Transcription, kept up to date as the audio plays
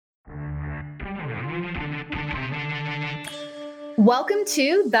Welcome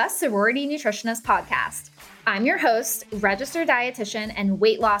to the Sorority Nutritionist Podcast. I'm your host, registered dietitian and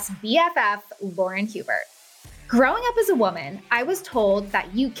weight loss BFF, Lauren Hubert. Growing up as a woman, I was told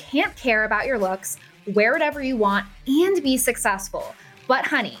that you can't care about your looks, wear whatever you want, and be successful. But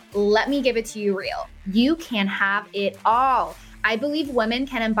honey, let me give it to you real. You can have it all. I believe women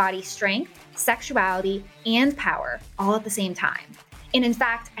can embody strength, sexuality, and power all at the same time. And in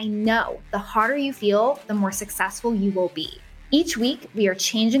fact, I know the harder you feel, the more successful you will be. Each week, we are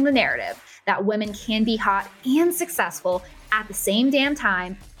changing the narrative that women can be hot and successful at the same damn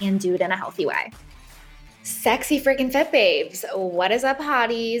time and do it in a healthy way. Sexy freaking fit babes. What is up,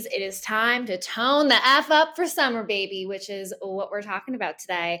 hotties? It is time to tone the F up for summer, baby, which is what we're talking about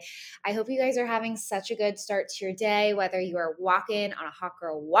today. I hope you guys are having such a good start to your day, whether you are walking on a hot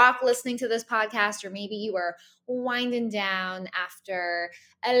girl walk listening to this podcast, or maybe you are winding down after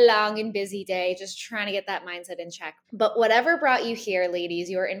a long and busy day, just trying to get that mindset in check. But whatever brought you here,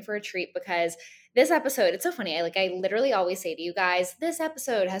 ladies, you are in for a treat because this episode, it's so funny. I literally always say to you guys, this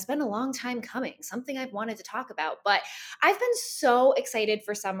episode has been a long time coming, something I've wanted to talk about. But I've been so excited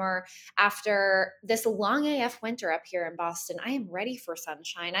for summer after this long AF winter up here in Boston. I am ready for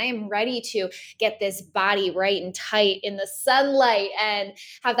sunshine. I am ready to get this body right and tight in the sunlight and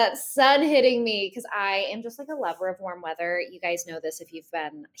have that sun hitting me because I am just like a lover of warm weather. You guys know this if you've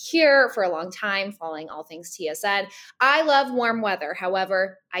been here for a long time, following all things TSN. I love warm weather.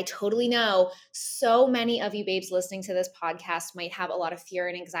 However, I totally know so many of you babes listening to this podcast might have a lot of fear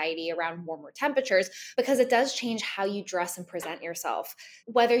and anxiety around warmer temperatures because it does change how you dress and present yourself.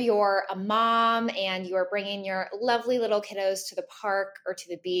 Whether you're a mom and you're bringing your lovely little kiddos to the park or to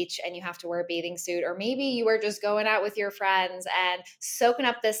the beach and you have to wear a bathing suit, or maybe you are just going out with your friends and soaking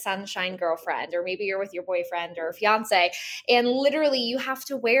up this sunshine girlfriend, or maybe you're with your boyfriend or fiance and literally you have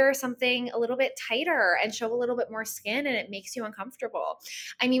to wear something a little bit tighter and show a little bit more skin and it makes you uncomfortable.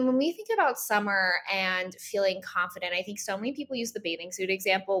 I mean, when we think about summer and feeling confident, I think so many people use the bathing suit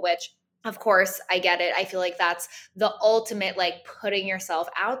example, which of course, I get it. I feel like that's the ultimate, putting yourself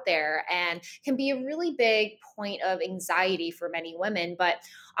out there and can be a really big point of anxiety for many women. But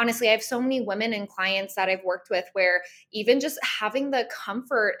honestly, I have so many women and clients that I've worked with where even just having the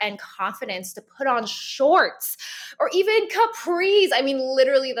comfort and confidence to put on shorts or even capris, I mean,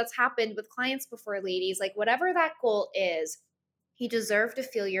 literally that's happened with clients before, ladies, whatever that goal is, you deserve to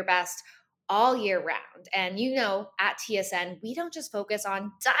feel your best all year round. And at TSN, we don't just focus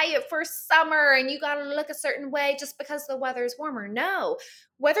on diet for summer and you got to look a certain way just because the weather is warmer. No,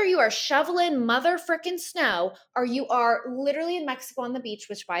 whether you are shoveling mother frickin' snow or you are literally in Mexico on the beach,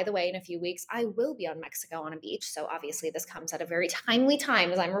 which by the way, in a few weeks, I will be on Mexico on a beach. So obviously this comes at a very timely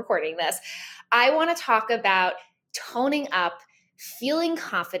time as I'm recording this. I want to talk about toning up, feeling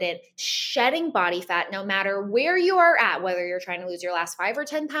confident, shedding body fat, no matter where you are at, whether you're trying to lose your last 5 or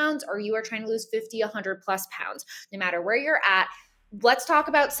 10 pounds, or you are trying to lose 50, 100 plus pounds, no matter where you're at, let's talk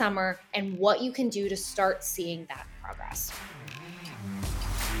about summer and what you can do to start seeing that progress.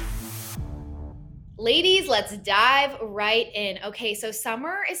 Ladies, let's dive right in. Okay, so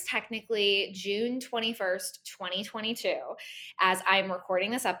summer is technically June 21st, 2022. As I'm recording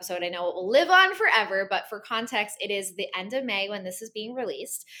this episode, I know it will live on forever, but for context, it is the end of May when this is being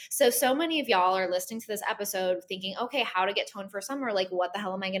released. So many of y'all are listening to this episode thinking, okay, how to get toned for summer? What the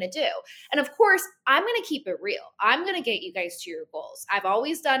hell am I going to do? And of course, I'm going to keep it real. I'm going to get you guys to your goals. I've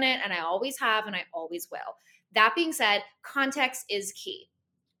always done it, and I always have, and I always will. That being said, context is key.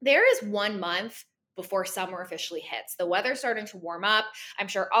 There is 1 month before summer officially hits. The weather's starting to warm up. I'm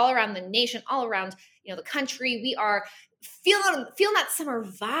sure all around the nation, all around, the country, we are feeling that summer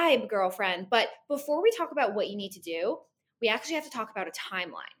vibe, girlfriend. But before we talk about what you need to do, we actually have to talk about a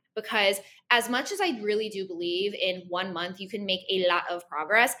timeline. Because as much as I really do believe in 1 month, you can make a lot of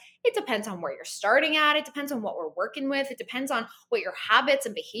progress, it depends on where you're starting at. It depends on what we're working with. It depends on what your habits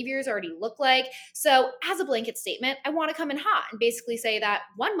and behaviors already look like. So as a blanket statement, I want to come in hot and basically say that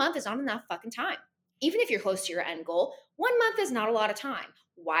 1 month is not enough fucking time. Even if you're close to your end goal, 1 month is not a lot of time.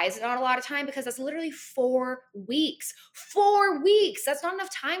 Why is it not a lot of time? Because that's literally 4 weeks. 4 weeks. That's not enough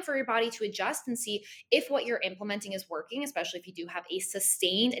time for your body to adjust and see if what you're implementing is working, especially if you do have a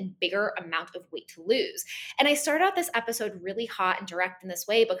sustained and bigger amount of weight to lose. And I start out this episode really hot and direct in this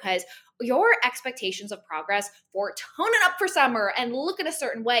way because your expectations of progress for toning up for summer and looking a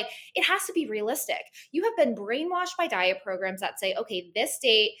certain way, it has to be realistic. You have been brainwashed by diet programs that say, okay, this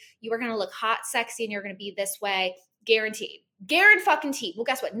date, you are going to look hot, sexy, and you're going to be this way, guaranteed. Guaranteed. Well,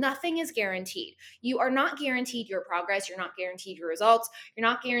 guess what? Nothing is guaranteed. You are not guaranteed your progress. You're not guaranteed your results. You're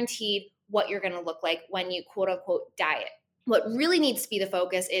not guaranteed what you're going to look like when you quote unquote diet. What really needs to be the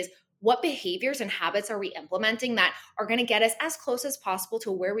focus is what behaviors and habits are we implementing that are going to get us as close as possible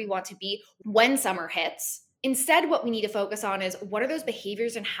to where we want to be when summer hits. Instead, what we need to focus on is what are those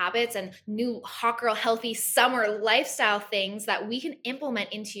behaviors and habits and new hot girl healthy summer lifestyle things that we can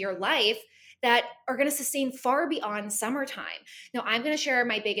implement into your life that are going to sustain far beyond summertime. Now, I'm going to share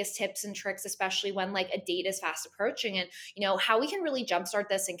my biggest tips and tricks, especially when like a date is fast approaching, and how we can really jumpstart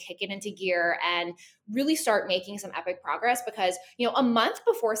this and kick it into gear and really start making some epic progress. Because a month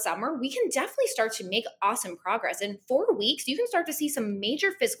before summer, we can definitely start to make awesome progress. In 4 weeks, you can start to see some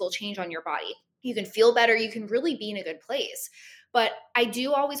major physical change on your body. You can feel better. You can really be in a good place. But I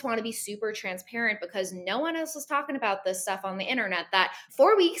do always want to be super transparent because no one else is talking about this stuff on the internet, that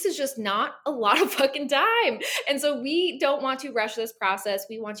 4 weeks is just not a lot of fucking time. And so we don't want to rush this process.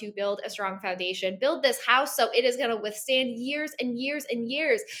 We want to build a strong foundation, build this house so it is going to withstand years and years and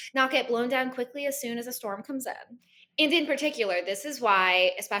years, not get blown down quickly as soon as a storm comes in. And in particular, this is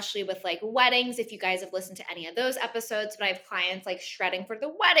why, especially with like weddings, if you guys have listened to any of those episodes, when I have clients like shredding for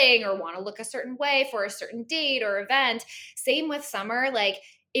the wedding or want to look a certain way for a certain date or event, same with summer. Like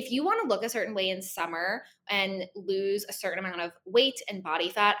if you want to look a certain way in summer and lose a certain amount of weight and body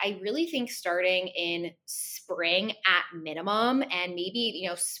fat, I really think starting in spring at minimum, and maybe,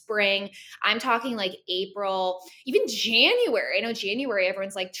 spring, I'm talking like April, even January. I know January,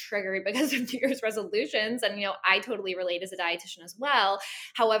 everyone's like triggered because of New Year's resolutions. And, I totally relate as a dietitian as well.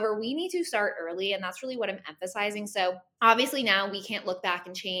 However, we need to start early, and that's really what I'm emphasizing. So obviously now we can't look back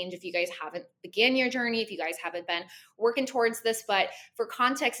and change if you guys haven't began your journey, if you guys haven't been working towards this. But for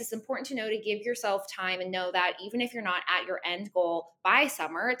context, it's important to know to give yourself time and know that even if you're not at your end goal by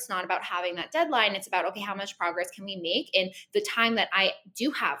summer, it's not about having that deadline. It's about, okay, how much progress can we make in the time that I do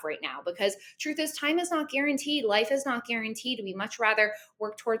have right now? Because truth is, time is not guaranteed. Life is not guaranteed. We much rather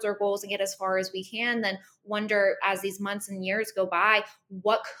work towards our goals and get as far as we can than wonder as these months and years go by,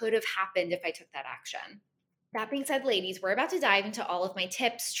 what could have happened if I took that action? That being said, ladies, we're about to dive into all of my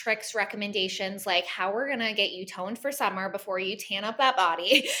tips, tricks, recommendations, like how we're going to get you toned for summer before you tan up that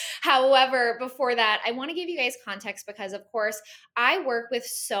body. However, before that, I want to give you guys context because, of course, I work with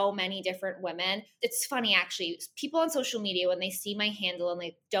so many different women. It's funny, actually, people on social media, when they see my handle and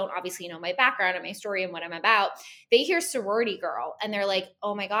they don't obviously know my background and my story and what I'm about, they hear sorority girl and they're like,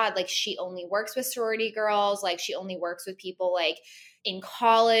 oh my God, like she only works with sorority girls. Like she only works with people like in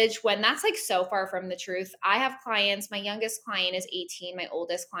college, when that's like so far from the truth. I have clients, my youngest client is 18, my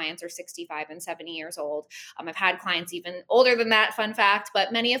oldest clients are 65 and 70 years old. I've had clients even older than that, fun fact,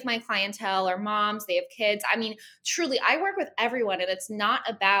 but many of my clientele are moms, they have kids. I mean, truly, I work with everyone, and it's not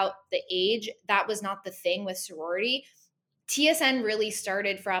about the age. That was not the thing with sorority. TSN really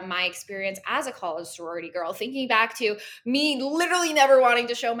started from my experience as a college sorority girl, thinking back to me literally never wanting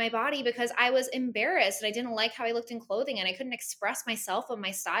to show my body because I was embarrassed and I didn't like how I looked in clothing and I couldn't express myself and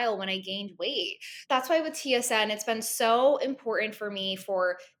my style when I gained weight. That's why with TSN, it's been so important for me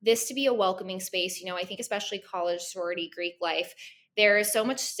for this to be a welcoming space. I think especially college sorority Greek life, there is so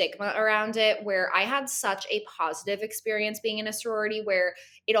much stigma around it, where I had such a positive experience being in a sorority where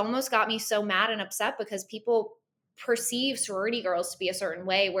it almost got me so mad and upset because people perceive sorority girls to be a certain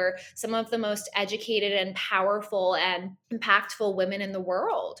way, where some of the most educated and powerful and impactful women in the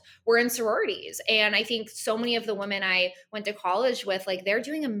world were in sororities. And I think so many of the women I went to college with, like, they're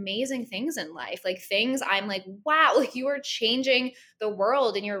doing amazing things in life, like things I'm like, wow, like you are changing the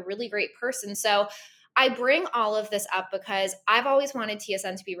world and you're a really great person. So I bring all of this up because I've always wanted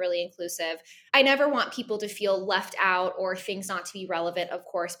TSN to be really inclusive. I never want people to feel left out or things not to be relevant, of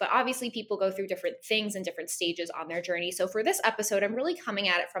course, but obviously people go through different things and different stages on their journey. So for this episode, I'm really coming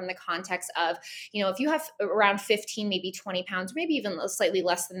at it from the context of, if you have around 15, maybe 20 pounds, maybe even slightly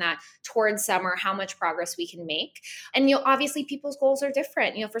less than that towards summer, how much progress we can make. And, obviously people's goals are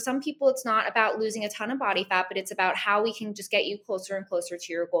different. For some people, it's not about losing a ton of body fat, but it's about how we can just get you closer and closer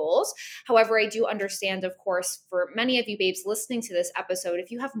to your goals. However, I do understand, of course, for many of you babes listening to this episode,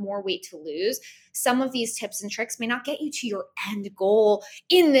 if you have more weight to lose, some of these tips and tricks may not get you to your end goal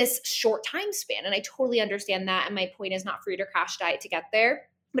in this short time span. And I totally understand that. And my point is not for you to crash diet to get there,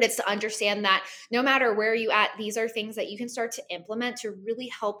 but it's to understand that no matter where you at, these are things that you can start to implement to really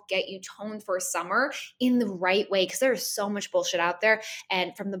help get you toned for summer in the right way. Because there's so much bullshit out there.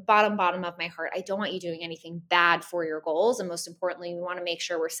 And from the bottom of my heart, I don't want you doing anything bad for your goals. And most importantly, we want to make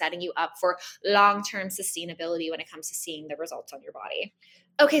sure we're setting you up for long-term sustainability when it comes to seeing the results on your body.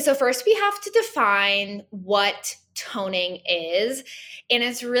 Okay, so first we have to define what toning is. And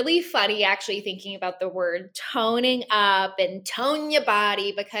it's really funny actually thinking about the word toning up and tone your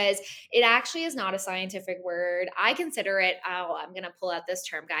body, because it actually is not a scientific word. I consider it, I'm going to pull out this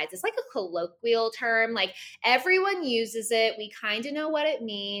term, guys. It's like a colloquial term. Like everyone uses it. We kind of know what it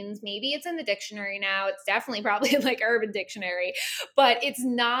means. Maybe it's in the dictionary now. It's definitely probably in like Urban Dictionary, but it's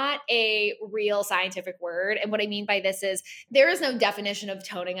not a real scientific word. And what I mean by this is there is no definition of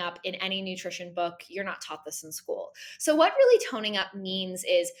toning up in any nutrition book. You're not taught this in school. So what really toning up means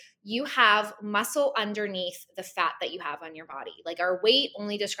is you have muscle underneath the fat that you have on your body. Like our weight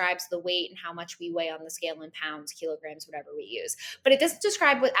only describes the weight and how much we weigh on the scale in pounds, kilograms, whatever we use. But it doesn't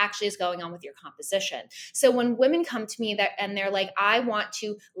describe what actually is going on with your composition. So when women come to me and they're like, I want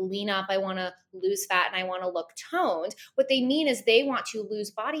to lean up, I want to lose fat, and I want to look toned, what they mean is they want to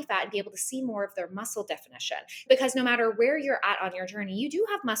lose body fat and be able to see more of their muscle definition. Because no matter where you're at on your journey, you do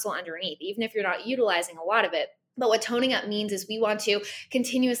have muscle underneath, even if you're not utilizing a lot of it. But what toning up means is we want to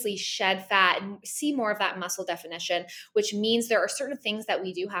continuously shed fat and see more of that muscle definition, which means there are certain things that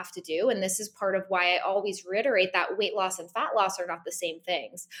we do have to do. And this is part of why I always reiterate that weight loss and fat loss are not the same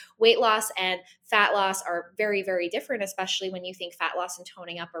things. Weight loss and fat loss are very, very different, especially when you think fat loss and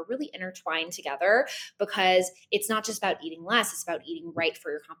toning up are really intertwined together, because it's not just about eating less, it's about eating right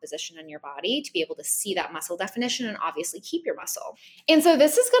for your composition in your body to be able to see that muscle definition and obviously keep your muscle. And so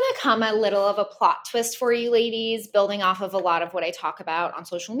this is going to come a little of a plot twist for you ladies, building off of a lot of what I talk about on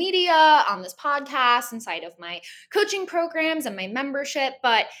social media, on this podcast, inside of my coaching programs and my membership.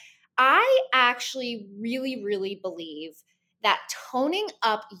 But I actually really, really believe that toning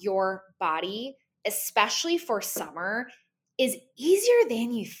up your body, especially for summer, is easier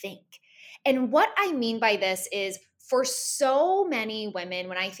than you think. And what I mean by this is, for so many women,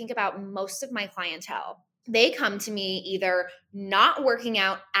 when I think about most of my clientele, they come to me either not working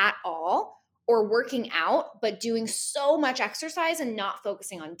out at all or working out, but doing so much exercise and not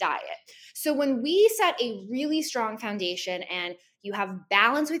focusing on diet. So when we set a really strong foundation and you have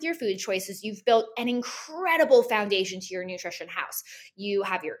balance with your food choices, you've built an incredible foundation to your nutrition house. You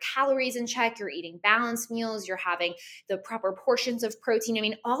have your calories in check, you're eating balanced meals, you're having the proper portions of protein. I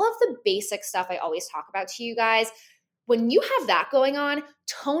mean, all of the basic stuff I always talk about to you guys. When you have that going on,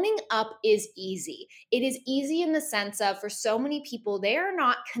 toning up is easy. It is easy in the sense of, for so many people, they are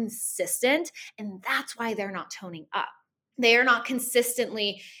not consistent, and that's why they're not toning up. They are not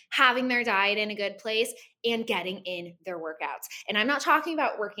consistently having their diet in a good place and getting in their workouts. And I'm not talking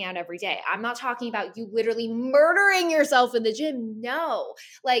about working out every day. I'm not talking about you literally murdering yourself in the gym. No,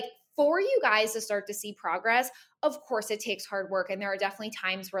 like, for you guys to start to see progress, of course, it takes hard work. And there are definitely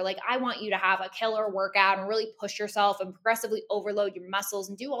times where, like, I want you to have a killer workout and really push yourself and progressively overload your muscles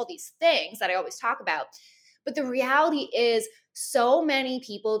and do all these things that I always talk about. But the reality is, so many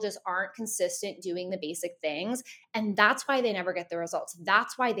people just aren't consistent doing the basic things. And that's why they never get the results.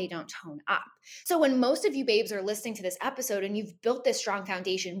 That's why they don't tone up. So when most of you babes are listening to this episode and you've built this strong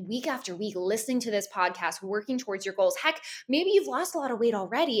foundation week after week, listening to this podcast, working towards your goals, heck, maybe you've lost a lot of weight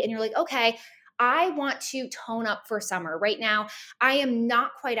already and you're like, okay, I want to tone up for summer. Right now, I am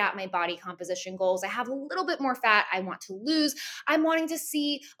not quite at my body composition goals. I have a little bit more fat I want to lose. I'm wanting to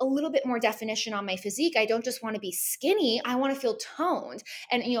see a little bit more definition on my physique. I don't just want to be skinny. I want to feel toned.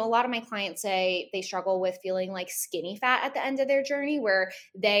 And, a lot of my clients say they struggle with feeling like skinny fat at the end of their journey, where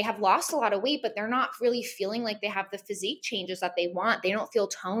they have lost a lot of weight, but they're not really feeling like they have the physique changes that they want. They don't feel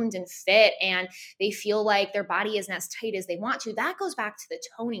toned and fit, and they feel like their body isn't as tight as they want to. That goes back to the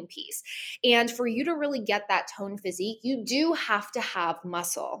toning piece. And for you to really get that toned physique, you do have to have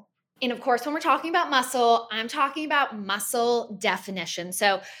muscle. And of course, when we're talking about muscle, I'm talking about muscle definition.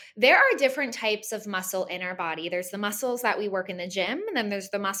 So there are different types of muscle in our body. There's the muscles that we work in the gym, and then there's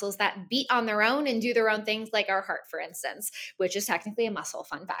the muscles that beat on their own and do their own things, like our heart, for instance, which is technically a muscle.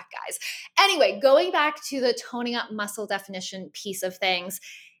 Fun fact, guys. Anyway, going back to the toning up muscle definition piece of things,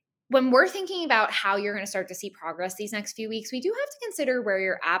 when we're thinking about how you're going to start to see progress these next few weeks, we do have to consider where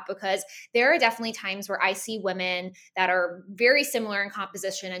you're at, because there are definitely times where I see women that are very similar in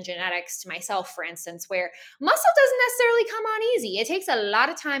composition and genetics to myself, for instance, where muscle doesn't necessarily come on easy. It takes a lot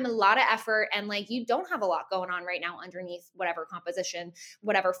of time, a lot of effort, and like, you don't have a lot going on right now underneath whatever composition,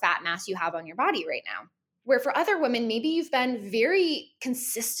 whatever fat mass you have on your body right now. Where for other women, maybe you've been very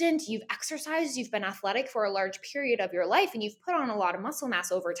consistent, you've exercised, you've been athletic for a large period of your life, and you've put on a lot of muscle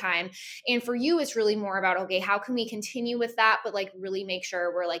mass over time. And for you, it's really more about, okay, how can we continue with that, but like really make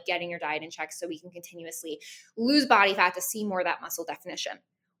sure we're like getting your diet in check so we can continuously lose body fat to see more of that muscle definition.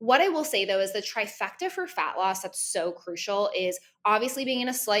 What I will say though is the trifecta for fat loss that's so crucial is obviously being in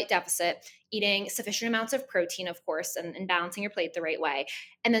a slight deficit, eating sufficient amounts of protein, of course, and balancing your plate the right way,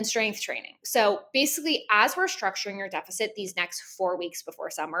 and then strength training. So basically, as we're structuring your deficit these next 4 weeks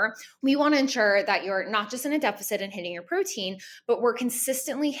before summer, we want to ensure that you're not just in a deficit and hitting your protein, but we're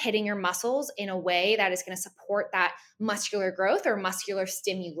consistently hitting your muscles in a way that is going to support that muscular growth or muscular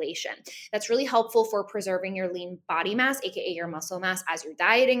stimulation. That's really helpful for preserving your lean body mass, aka your muscle mass, as you're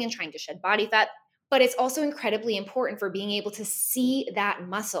dieting and trying to shed body fat. But it's also incredibly important for being able to see that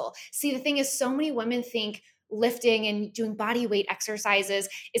muscle. See, the thing is, so many women think lifting and doing body weight exercises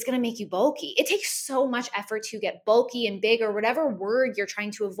is going to make you bulky. It takes so much effort to get bulky and big, or whatever word you're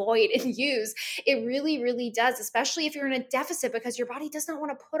trying to avoid and use. It really, really does, especially if you're in a deficit, because your body does not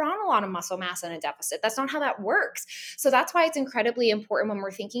want to put on a lot of muscle mass in a deficit. That's not how that works. So that's why it's incredibly important when we're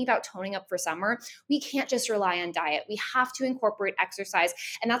thinking about toning up for summer. We can't just rely on diet. We have to incorporate exercise.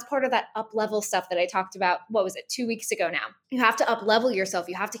 And that's part of that up level stuff that I talked about, 2 weeks ago now. You have to up level yourself.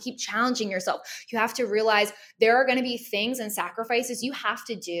 You have to keep challenging yourself. You have to realize there are going to be things and sacrifices you have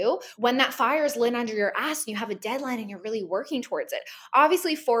to do when that fire is lit under your ass and you have a deadline and you're really working towards it.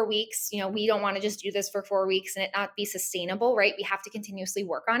 Obviously, 4 weeks, we don't want to just do this for 4 weeks and it not be sustainable, right? We have to continuously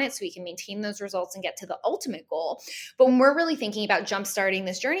work on it so we can maintain those results and get to the ultimate goal. But when we're really thinking about jumpstarting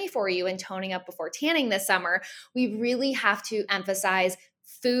this journey for you and toning up before tanning this summer, we really have to emphasize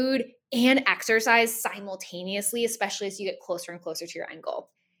food and exercise simultaneously, especially as you get closer and closer to your end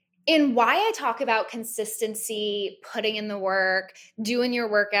goal. And why I talk about consistency, putting in the work, doing your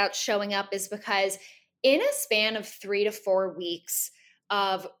workouts, showing up is because in a span of 3 to 4 weeks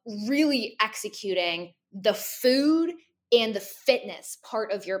of really executing the food and the fitness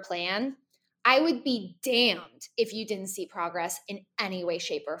part of your plan, I would be damned if you didn't see progress in any way,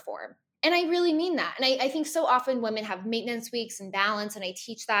 shape, or form. And I really mean that. And I think so often women have maintenance weeks and balance, and I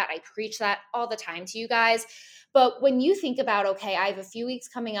teach that, I preach that all the time to you guys. But when you think about, okay, I have a few weeks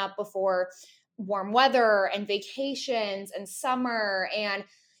coming up before warm weather and vacations and summer and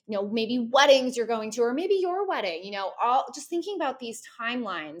maybe weddings you're going to, or maybe your wedding, all just thinking about these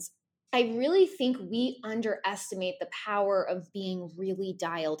timelines, I really think we underestimate the power of being really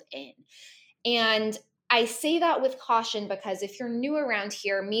dialed in. And I say that with caution because if you're new around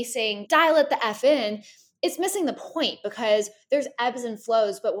here, me saying dial it the F in, it's missing the point because there's ebbs and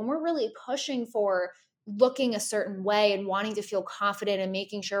flows. But when we're really pushing for looking a certain way and wanting to feel confident and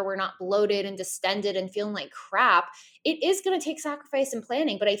making sure we're not bloated and distended and feeling like crap, it is going to take sacrifice and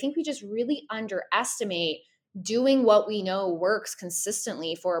planning. But I think we just really underestimate doing what we know works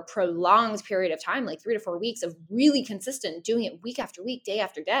consistently for a prolonged period of time, like 3 to 4 weeks of really consistent, doing it week after week, day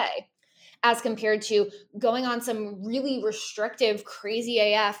after day, as compared to going on some really restrictive, crazy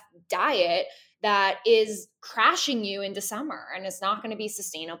AF diet that is crashing you into summer and it's not going to be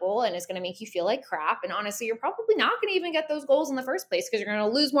sustainable and it's going to make you feel like crap. And honestly, you're probably not going to even get those goals in the first place because you're going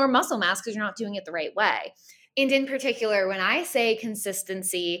to lose more muscle mass because you're not doing it the right way. And in particular, when I say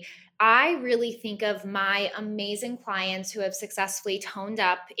consistency, I really think of my amazing clients who have successfully toned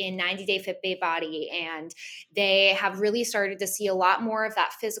up in 90 Day Fit Babe Body, and they have really started to see a lot more of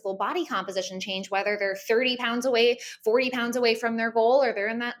that physical body composition change, whether they're 30 pounds away, 40 pounds away from their goal, or they're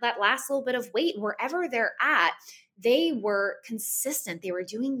in that last little bit of weight, wherever they're at. They were consistent. They were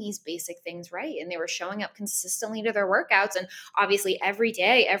doing these basic things right. And they were showing up consistently to their workouts. And obviously every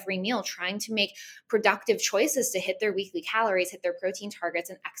day, every meal, trying to make productive choices to hit their weekly calories, hit their protein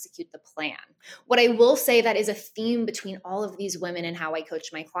targets, and execute the plan. What I will say that is a theme between all of these women and how I coach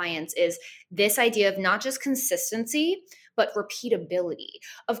my clients is this idea of not just consistency, but repeatability.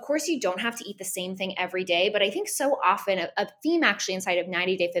 Of course, you don't have to eat the same thing every day, but I think so often a theme actually inside of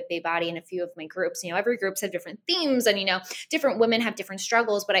 90 Day Fit Babe Body and a few of my groups, every group's have different themes and, different women have different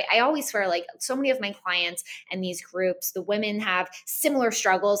struggles, but I always feel like so many of my clients and these groups, the women have similar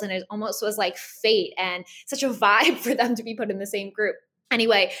struggles and it almost was like fate and such a vibe for them to be put in the same group.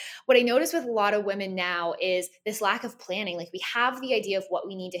 Anyway, what I notice with a lot of women now is this lack of planning. Like we have the idea of what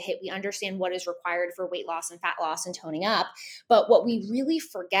we need to hit. We understand what is required for weight loss and fat loss and toning up. But what we really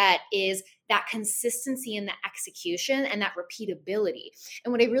forget is that consistency in the execution and that repeatability.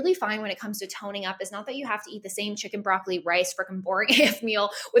 And what I really find when it comes to toning up is not that you have to eat the same chicken, broccoli, rice, freaking boring AF meal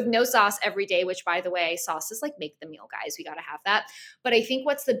with no sauce every day, which by the way, sauces like make the meal, guys. We got to have that. But I think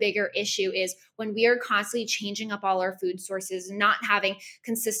what's the bigger issue is when we are constantly changing up all our food sources, not having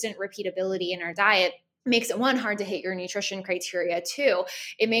consistent repeatability in our diet, makes it one, hard to hit your nutrition criteria. Two,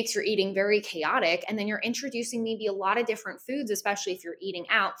 it makes your eating very chaotic. And then you're introducing maybe a lot of different foods, especially if you're eating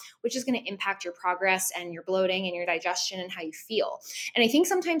out, which is going to impact your progress and your bloating and your digestion and how you feel. And I think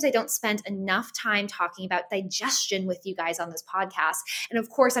sometimes I don't spend enough time talking about digestion with you guys on this podcast. And of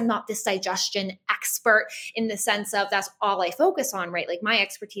course, I'm not this digestion expert in the sense of that's all I focus on, right? Like my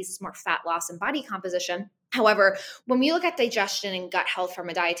expertise is more fat loss and body composition. However, when we look at digestion and gut health from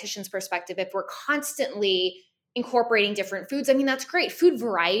a dietitian's perspective, if we're constantly incorporating different foods, I mean, that's great. Food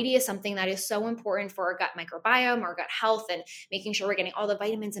variety is something that is so important for our gut microbiome, our gut health, and making sure we're getting all the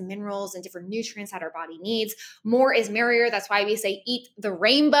vitamins and minerals and different nutrients that our body needs. More is merrier. That's why we say eat the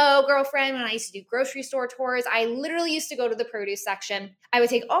rainbow, girlfriend. When I used to do grocery store tours, I literally used to go to the produce section. I would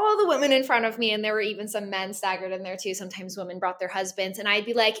take all the women in front of me, and there were even some men staggered in there too. Sometimes women brought their husbands, and I'd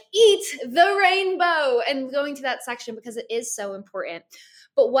be like, eat the rainbow, and going to that section because it is so important.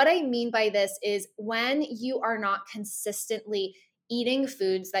 But what I mean by this is when you are not consistently eating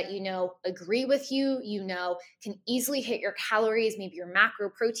foods that you know agree with you, you know can easily hit your calories, maybe your macro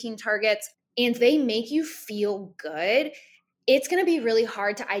protein targets, and they make you feel good, it's going to be really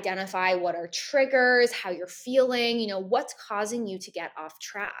hard to identify what are triggers, how you're feeling, what's causing you to get off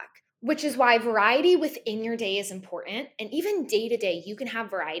track. Which is why variety within your day is important. And even day to day, you can have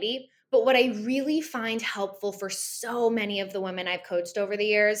variety. But what I really find helpful for so many of the women I've coached over the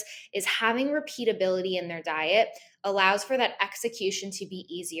years is having repeatability in their diet allows for that execution to be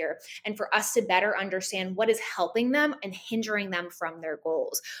easier and for us to better understand what is helping them and hindering them from their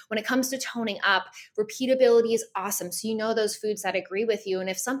goals. When it comes to toning up, repeatability is awesome. So you know those foods that agree with you. And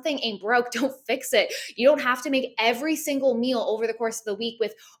if something ain't broke, don't fix it. You don't have to make every single meal over the course of the week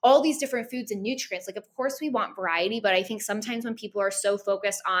with all these different foods and nutrients. Like, of course, we want variety, but I think sometimes when people are so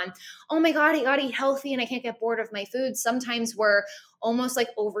focused on, oh my God, I gotta eat healthy and I can't get bored of my food, sometimes we're almost like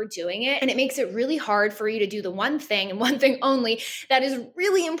overdoing it. And it makes it really hard for you to do the one thing and one thing only that is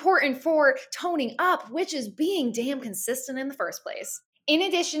really important for toning up, which is being damn consistent in the first place. In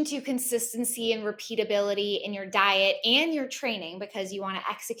addition to consistency and repeatability in your diet and your training, because you want to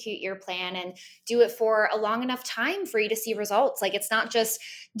execute your plan and do it for a long enough time for you to see results. Like, it's not just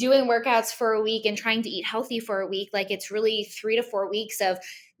doing workouts for a week and trying to eat healthy for a week. Like, it's really 3 to 4 weeks of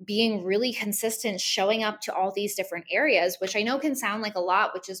being really consistent, showing up to all these different areas, which I know can sound like a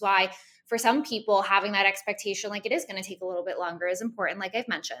lot, which is why for some people, having that expectation, like it is going to take a little bit longer, is important, like I've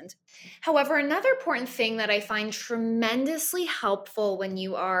mentioned. However, another important thing that I find tremendously helpful when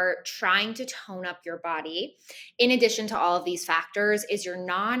you are trying to tone up your body, in addition to all of these factors, is your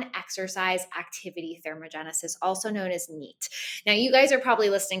non-exercise activity thermogenesis, also known as NEAT. Now, you guys are probably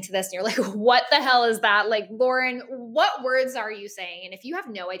listening to this and you're like, what the hell is that? Like, Lauren, what words are you saying? And if you have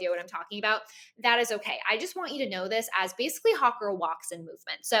no idea what I'm talking about, that is okay. I just want you to know this as basically hawk girl walks in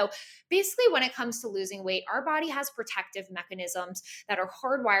movement. So basically, when it comes to losing weight, our body has protective mechanisms that are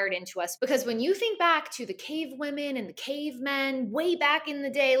hardwired into us. Because when you think back to the cave women and the cavemen way back in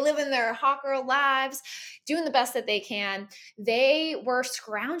the day, living their hawk girl lives, doing the best that they can, they were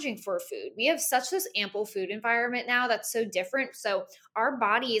scrounging for food. We have such this ample food environment now that's so different. So our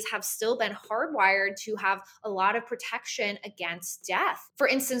bodies have still been hardwired to have a lot of protection against death. For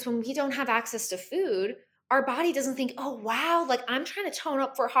instance, when we don't have access to food, our body doesn't think, oh, wow, like I'm trying to tone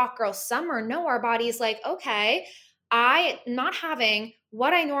up for hot girl summer. No, our body is like, okay, I'm not having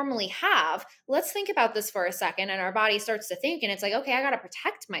what I normally have. Let's think about this for a second. And our body starts to think, and it's like, okay, I got to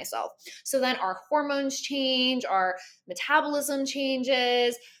protect myself. So then our hormones change, our metabolism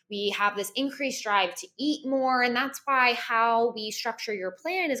changes. We have this increased drive to eat more. And that's why how we structure your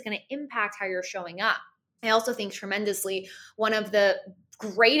plan is going to impact how you're showing up. I also think tremendously one of the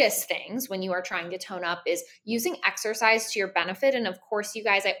greatest things when you are trying to tone up is using exercise to your benefit. And of course, you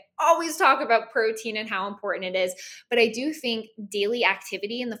guys, I always talk about protein and how important it is, but I do think daily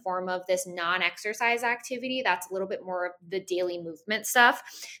activity in the form of this non-exercise activity, that's a little bit more of the daily movement stuff,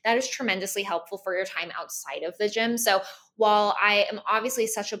 that is tremendously helpful for your time outside of the gym. So while I am obviously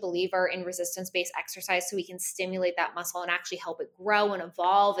such a believer in resistance-based exercise so we can stimulate that muscle and actually help it grow and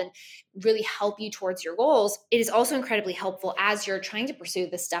evolve and really help you towards your goals, it is also incredibly helpful as you're trying to pursue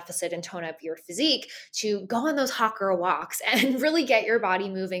this deficit and tone up your physique to go on those hot girl walks and really get your body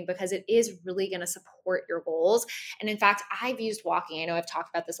moving, because it is really going to support your goals. And in fact, I've used walking. I know I've talked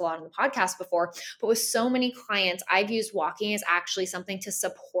about this a lot on the podcast before, but with so many clients, I've used walking as actually something to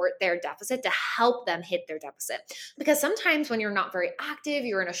support their deficit, to help them hit their deficit. Because sometimes when you're not very active,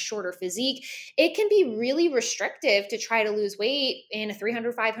 you're in a shorter physique, it can be really restrictive to try to lose weight in a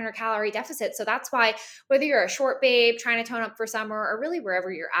 300, 500 calorie deficit. So that's why whether you're a short babe trying to tone up for summer or really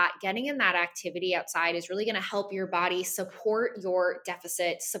wherever you're at, getting in that activity outside is really going to help your body support your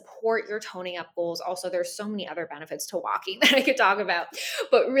deficit, support your toning up goals, Also, there's so many other benefits to walking that I could talk about,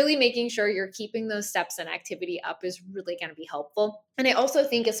 but really making sure you're keeping those steps and activity up is really going to be helpful. And I also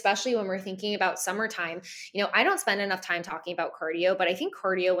think, especially when we're thinking about summertime, I don't spend enough time talking about cardio, but I think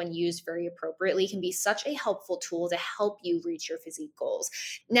cardio, when used very appropriately, can be such a helpful tool to help you reach your physique goals.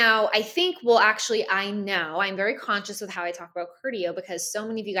 Now, I know I'm very conscious with how I talk about cardio because so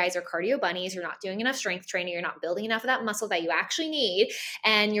many of you guys are cardio bunnies. You're not doing enough strength training. You're not building enough of that muscle that you actually need.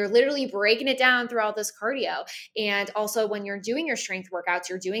 And you're literally breaking it down through all this cardio. And also, when you're doing your strength workouts,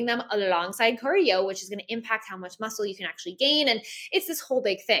 you're doing them alongside cardio, which is going to impact how much muscle you can actually gain. And it's this whole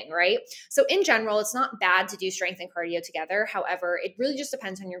big thing, right? So in general, it's not bad to do strength and cardio together. However, it really just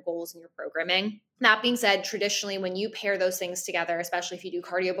depends on your goals and your programming. That being said, traditionally, when you pair those things together, especially if you do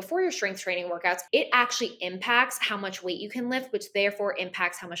cardio before your strength training workouts, it actually impacts how much weight you can lift, which therefore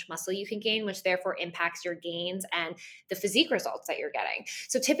impacts how much muscle you can gain, which therefore impacts your gains and the physique results that you're getting.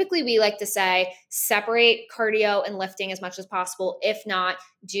 So typically we like to say separate cardio and lifting as much as possible. If not,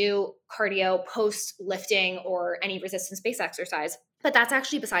 do cardio post lifting or any resistance-based exercise. But that's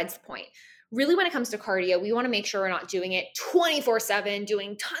actually besides the point. Really, when it comes to cardio, we want to make sure we're not doing it 24/7,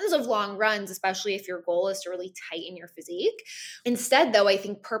 doing tons of long runs, especially if your goal is to really tighten your physique. Instead, though, I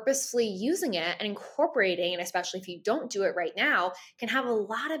think purposefully using it and incorporating it, especially if you don't do it right now, can have a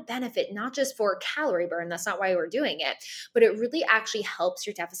lot of benefit, not just for calorie burn. That's not why we're doing it, but it really actually helps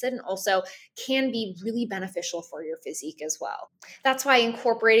your deficit and also can be really beneficial for your physique as well. That's why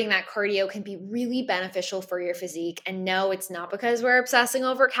incorporating that cardio can be really beneficial for your physique. And no, it's not because we're obsessing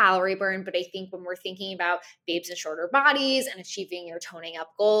over calorie burn, but I think when we're thinking about babes in shorter bodies and achieving your toning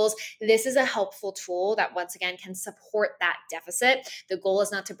up goals, this is a helpful tool that once again can support that deficit. The goal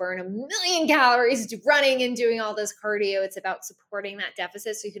is not to burn 1,000,000 calories running and doing all this cardio. It's about supporting that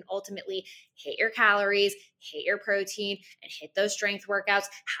deficit so you can ultimately hit your calories, hit your protein, and hit those strength workouts,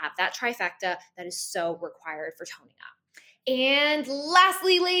 have that trifecta that is so required for toning up. And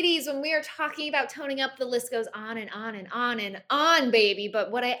lastly, ladies, when we are talking about toning up, the list goes on and on and on and on, baby.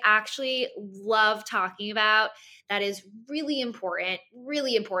 But what I actually love talking about that is really important,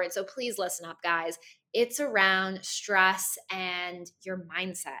 really important. So please listen up, guys. It's around stress and your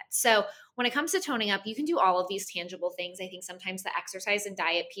mindset. So when it comes to toning up, you can do all of these tangible things. I think sometimes the exercise and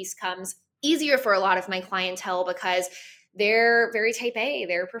diet piece comes easier for a lot of my clientele because they're very type A,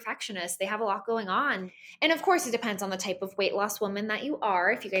 they're perfectionists, they have a lot going on. And of course, it depends on the type of weight loss woman that you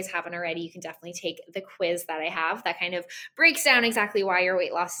are. If you guys haven't already, you can definitely take the quiz that I have that kind of breaks down exactly why your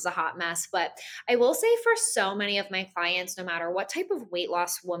weight loss is a hot mess. But I will say for so many of my clients, no matter what type of weight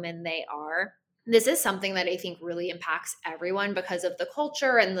loss woman they are, this is something that I think really impacts everyone because of the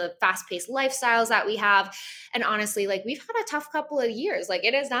culture and the fast-paced lifestyles that we have. And honestly, we've had a tough couple of years.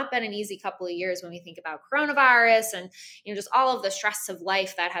 It has not been an easy couple of years when we think about coronavirus and, just all of the stress of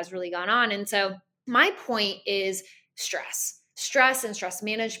life that has really gone on. And so my point is stress and stress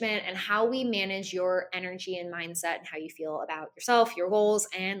management and how we manage your energy and mindset and how you feel about yourself, your goals,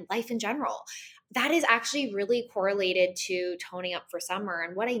 and life in general. That is actually really correlated to toning up for summer.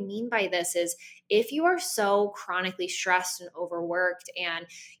 And what I mean by this is if you are so chronically stressed and overworked and,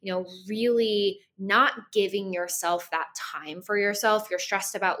 really not giving yourself that time for yourself, you're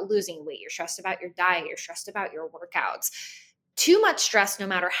stressed about losing weight, you're stressed about your diet, you're stressed about your workouts. Too much stress, no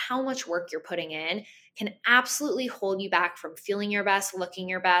matter how much work you're putting in, can absolutely hold you back from feeling your best, looking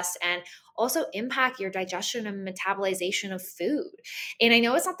your best, and also impact your digestion and metabolization of food. And I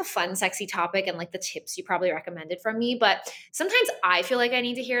know it's not the fun, sexy topic and the tips you probably recommended from me, but sometimes I feel like I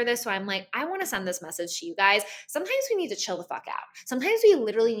need to hear this. So I'm I want to send this message to you guys. Sometimes we need to chill the fuck out. Sometimes we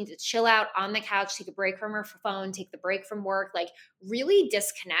literally need to chill out on the couch, take a break from our phone, take the break from work, really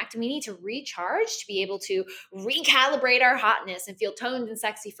disconnect. We need to recharge to be able to recalibrate our hotness and feel toned and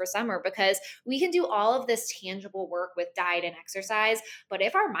sexy for summer because we can do all of this tangible work with diet and exercise. But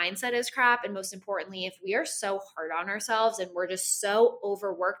if our mindset is crap, and most importantly, if we are so hard on ourselves and we're just so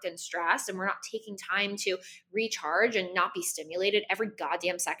overworked and stressed and we're not taking time to recharge and not be stimulated every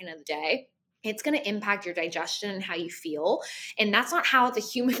goddamn second of the day, it's going to impact your digestion and how you feel. And that's not how the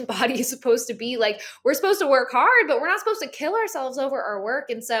human body is supposed to be. We're supposed to work hard, but we're not supposed to kill ourselves over our work.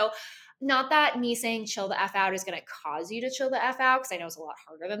 And so not that me saying chill the F out is going to cause you to chill the F out, because I know it's a lot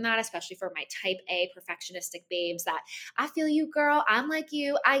harder than that, especially for my type A perfectionistic babes that I feel you, girl. I'm like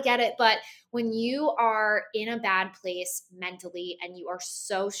you. I get it. But when you are in a bad place mentally and you are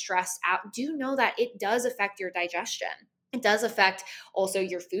so stressed out, do know that it does affect your digestion. It does affect also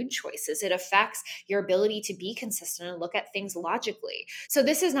your food choices. It affects your ability to be consistent and look at things logically. So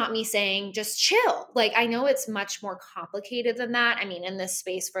this is not me saying just chill. I know it's much more complicated than that. I mean, in this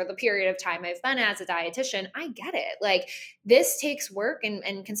space for the period of time I've been as a dietitian, I get it. This takes work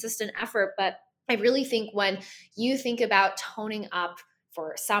and consistent effort, but I really think when you think about toning up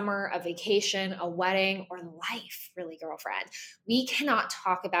for summer, a vacation, a wedding, or life, really, girlfriend, we cannot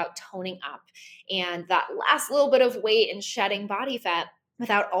talk about toning up and that last little bit of weight and shedding body fat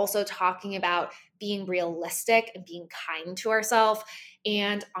without also talking about being realistic and being kind to ourselves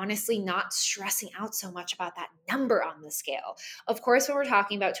and honestly not stressing out so much about that number on the scale. Of course, when we're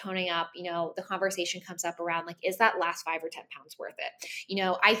talking about toning up, the conversation comes up around like, is that last 5 or 10 pounds worth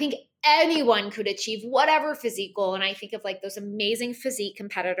it? I think anyone could achieve whatever physique goal. And I think of like those amazing physique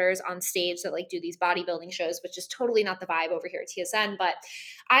competitors on stage that like do these bodybuilding shows, which is totally not the vibe over here at TSN. But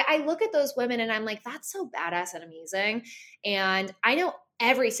I look at those women and I'm like, that's so badass and amazing. And I know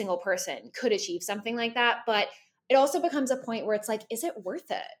every single person could achieve something like that, but it also becomes a point where it's like, is it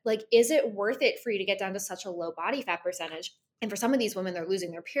worth it? Like, is it worth it for you to get down to such a low body fat percentage? And for some of these women, they're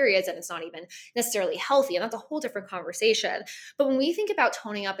losing their periods and it's not even necessarily healthy. And that's a whole different conversation. But when we think about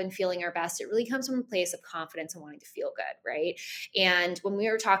toning up and feeling our best, it really comes from a place of confidence and wanting to feel good, right? And when we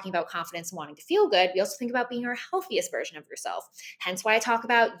are talking about confidence and wanting to feel good, we also think about being your healthiest version of yourself. Hence why I talk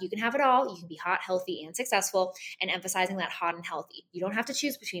about you can have it all. You can be hot, healthy, and successful, and emphasizing that hot and healthy. You don't have to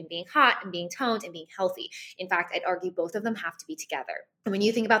choose between being hot and being toned and being healthy. In fact, I'd argue both of them have to be together. And when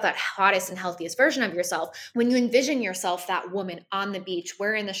you think about that hottest and healthiest version of yourself, when you envision yourself that woman on the beach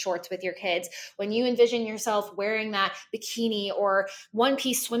wearing the shorts with your kids, when you envision yourself wearing that bikini or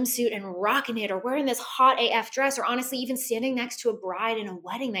one-piece swimsuit and rocking it, or wearing this hot AF dress, or honestly even standing next to a bride in a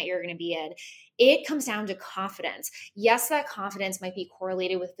wedding that you're going to be in, it comes down to confidence. Yes, that confidence might be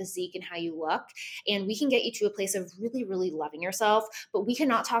correlated with physique and how you look, and we can get you to a place of really, really loving yourself, but we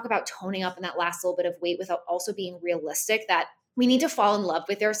cannot talk about toning up in that last little bit of weight without also being realistic that we need to fall in love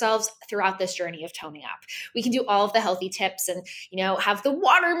with ourselves throughout this journey of toning up. We can do all of the healthy tips and, have the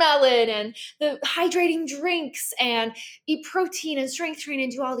watermelon and the hydrating drinks and eat protein and strength train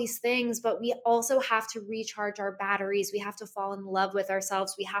and do all these things. But we also have to recharge our batteries. We have to fall in love with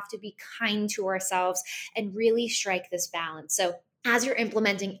ourselves. We have to be kind to ourselves and really strike this balance. So as you're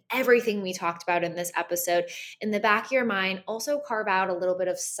implementing everything we talked about in this episode, in the back of your mind, also carve out a little bit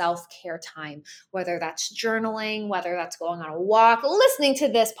of self-care time, whether that's journaling, whether that's going on a walk, listening to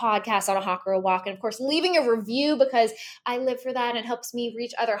this podcast on a hawk or a walk, and of course, leaving a review because I live for that and it helps me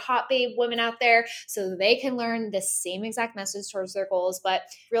reach other hot babe women out there so they can learn the same exact message towards their goals. But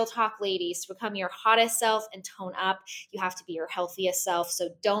real talk, ladies, to become your hottest self and tone up, you have to be your healthiest self. So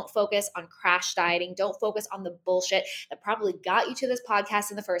don't focus on crash dieting. Don't focus on the bullshit that probably got you to this podcast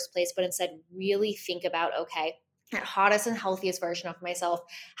in the first place, but instead really think about, okay, that hottest and healthiest version of myself,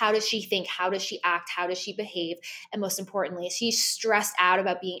 how does she think? How does she act? How does she behave? And most importantly, is she stressed out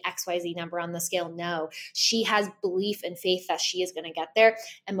about being XYZ number on the scale? No, she has belief and faith that she is going to get there.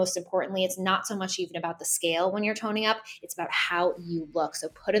 And most importantly, it's not so much even about the scale when you're toning up, it's about how you look. So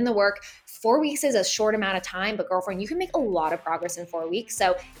put in the work. 4 weeks is a short amount of time, but girlfriend, you can make a lot of progress in 4 weeks.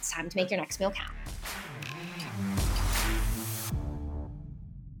 So it's time to make your next meal count.